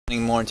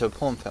More into a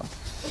porn film.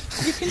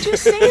 You can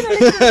just see the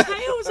little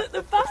tails at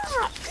the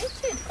back.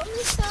 Richard, on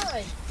this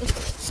side.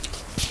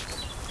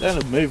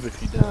 They'll move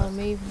if you do. Oh,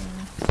 move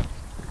now.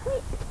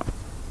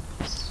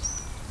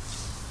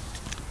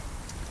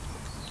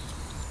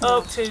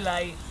 Oh, too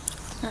late.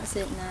 That's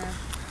it now.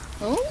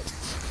 Oh.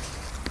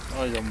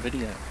 Oh, he's on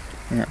video.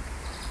 Yeah.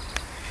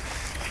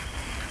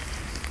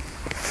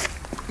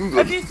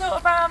 Have you thought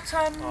about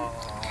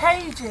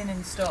caging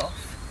and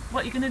stuff?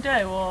 What are you going to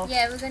do? Or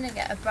Yeah, we're going to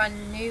get a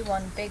brand new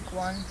one, big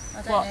one.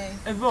 I don't what? know.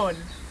 A run?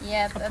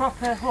 Yeah, A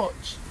proper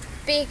hutch?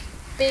 big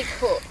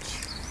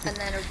hutch, and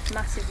then a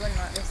massive one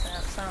like this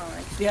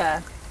outside.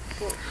 Yeah.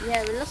 But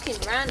yeah, we're looking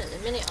around at the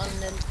minute on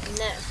the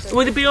net. For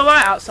Would it be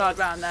alright outside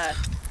round there?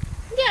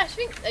 Yeah, I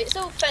think it's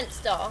all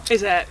fenced off.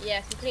 Is it?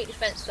 Yeah, completely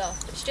fenced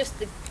off. It's just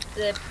the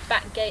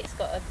back gate's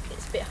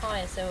it's a bit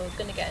higher, so we're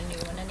going to get a new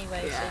one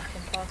anyway, so you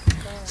can park the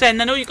car. So and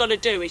then all you've got to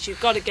do is you've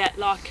got to get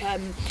like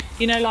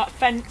you know, like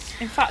fence.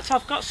 In fact,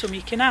 I've got some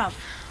you can have,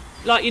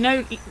 like, you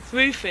know,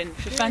 roofing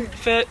for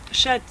for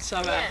sheds.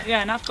 So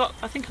yeah, and I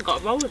think I've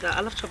got a roll of that.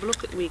 I'll have to have a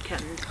look at the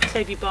weekend.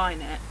 Save you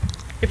buying it.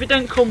 If it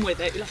don't come with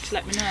it, you'll have to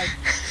let me know.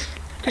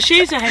 Because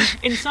she's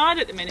inside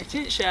at the minute,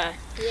 isn't she?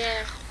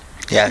 Yeah.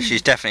 Yeah,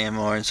 she's definitely a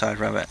more inside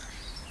rabbit.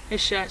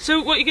 Is she?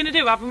 So what are you going to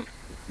do?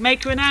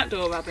 Make her an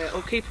outdoor rabbit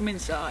or keep them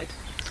inside?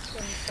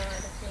 Inside, I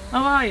think. Oh,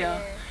 are you?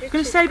 Yeah. I'm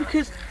going to say,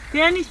 because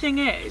the only thing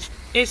is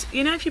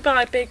you know, if you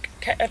buy a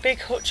big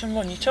hutch and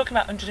run, you're talking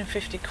about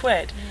 150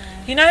 quid.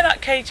 Yeah. You know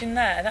that cage in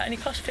there, that only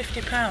costs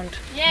 £50.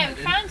 Yeah, we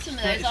found some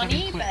of those on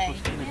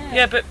eBay.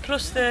 Yeah, but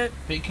plus the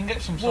But you can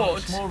get some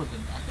wood. smaller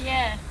than that.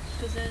 Yeah,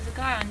 because there's a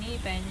guy on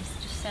eBay and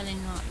he's just selling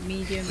like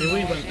medium. Yeah,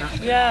 we went that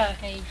big. Yeah.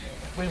 Cages.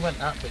 We went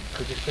that big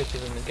because it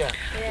fitted in the gap.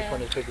 Yeah. Just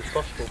went as big as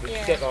possible. But you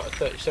could get like a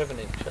 37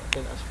 inch, I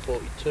think that's a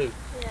 42.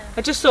 Yeah.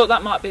 I just thought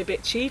that might be a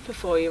bit cheaper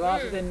for you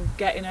rather than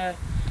getting a...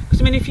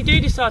 Because I mean, if you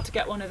do decide to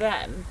get one of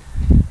them,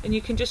 and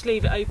you can just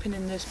leave it open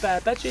in the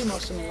spare bedroom or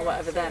something or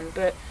whatever then,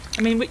 but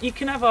I mean, you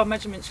can have our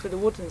measurements for the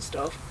wood and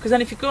stuff, because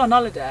then if you go on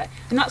holiday,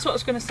 and that's what I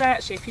was going to say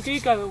actually, if you do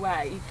go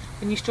away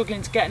and you're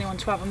struggling to get anyone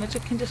to have them, they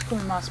can just come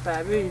in my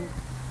spare room.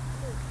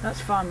 That's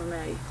fine with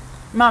me.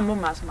 My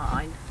mum has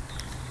mine.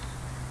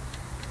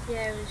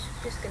 Yeah, we was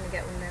just going to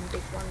get one of them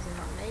big ones and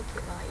not make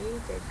it like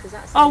you did, because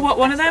that's... Oh, what,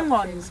 one of them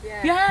option. ones?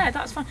 Yeah. Yeah,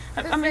 that's fine.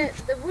 I mean,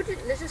 the wooden,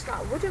 there's just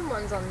like wooden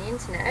ones on the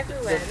internet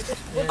everywhere. They're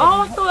just wooden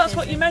oh, I thought that's hutches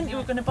what you meant, you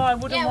were going to buy a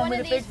wooden one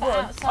with a big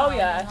wood. Oh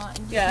yeah,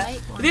 yeah.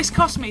 This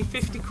cost me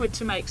 50 quid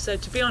to make, so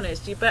to be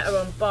honest, you're better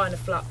on buying a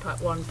flat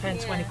pack one, paying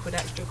 20 quid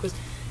extra, because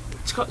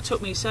it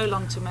took me so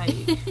long to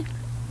make.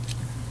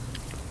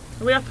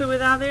 Are we happy with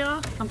how they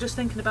are? I'm just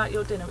thinking about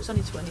your dinner. It's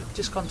only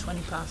just gone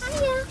 20 past.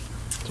 Oh,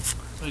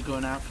 We're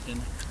going out for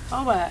dinner.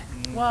 Oh, where?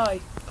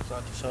 Why? So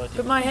I decided.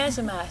 But my hair's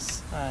a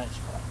mess. Ah, it's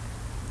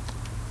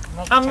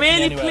fine. I'm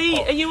really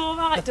pleased. Are you all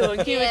right,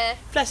 Dawn? Yeah.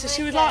 Bless her.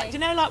 She was like, do you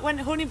know, like when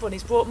Honey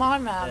Bunnies brought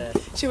mine round? Yeah.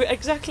 She was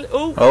exactly.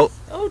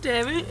 Oh,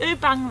 Dear. Who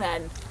banged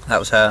then? that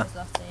was her.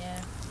 Lottie,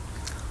 yeah.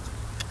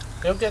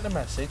 You'll get the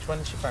message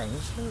when she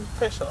bangs.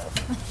 Piss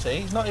off.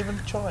 See, he's not even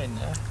trying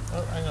there.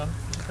 Oh, hang on.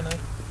 He's gonna...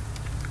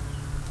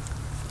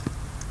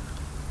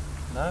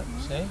 No,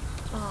 see?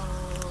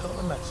 Oh. Got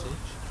the message.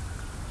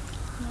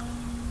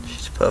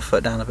 She's put her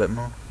foot down a bit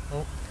more.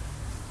 Oh.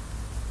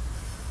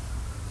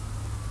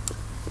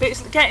 But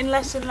it's getting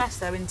less and less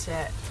though, isn't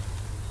it?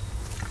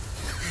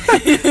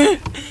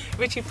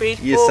 Richard Breed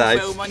You're safe.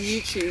 film on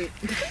YouTube.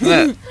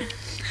 Look,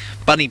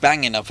 bunny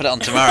banging, I'll put it on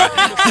tomorrow.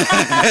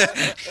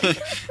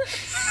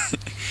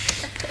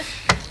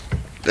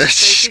 So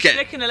she's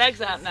flicking her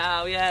legs out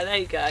now, yeah, there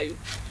you go.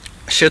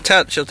 She'll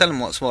tell him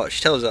what's what.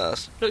 She tells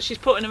us. Look, she's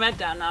putting her head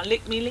down now.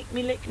 Lick me, lick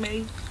me, lick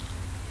me.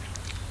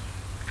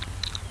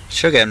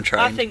 She'll get him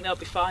trained. I think they'll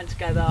be fine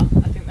together.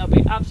 I think they'll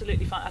be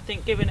absolutely fine. I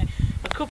think given it,